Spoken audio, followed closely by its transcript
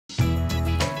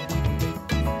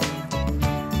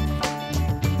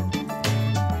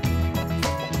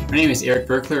My name is Eric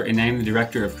Virkler, and I am the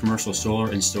Director of Commercial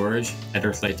Solar and Storage at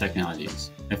Earthlight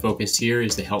Technologies. My focus here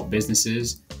is to help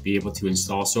businesses be able to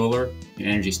install solar and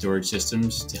energy storage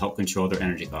systems to help control their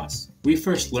energy costs. We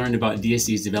first learned about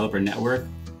DSD's developer network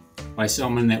by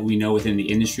someone that we know within the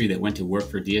industry that went to work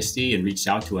for DSD and reached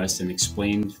out to us and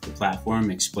explained the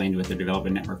platform, explained what the developer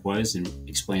network was, and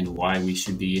explained why we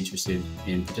should be interested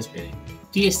in participating.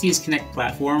 DSD's Connect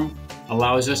platform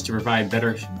allows us to provide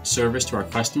better service to our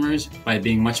customers by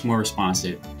being much more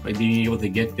responsive, by being able to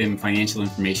get them financial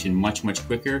information much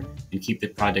quicker and keep the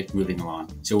project moving along.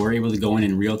 So we're able to go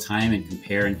in real time and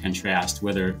compare and contrast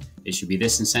whether it should be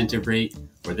this incentive rate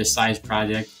or this size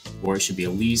project, or it should be a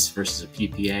lease versus a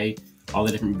PPA. All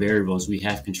the different variables we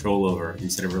have control over.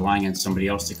 Instead of relying on somebody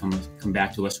else to come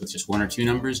back to us with just one or two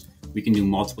numbers, we can do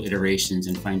multiple iterations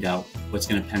and find out what's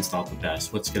going to pencil out the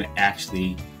best, what's going to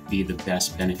actually be the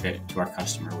best benefit to our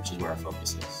customer, which is where our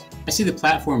focus is. I see the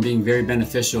platform being very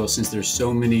beneficial since there's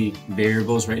so many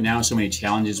variables right now, so many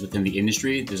challenges within the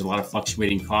industry. There's a lot of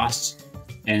fluctuating costs.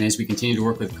 And as we continue to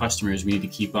work with customers, we need to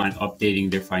keep on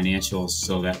updating their financials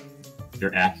so that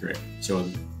they're accurate. So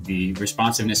the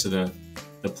responsiveness of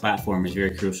the platform is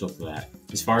very crucial for that.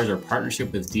 As far as our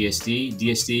partnership with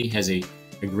DSD has a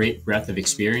great breadth of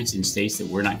experience in states that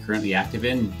we're not currently active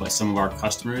in, but some of our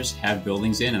customers have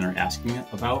buildings in and are asking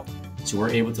about. So we're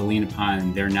able to lean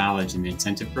upon their knowledge in the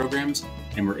incentive programs,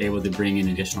 and we're able to bring in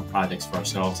additional projects for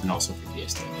ourselves and also for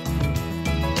DSD.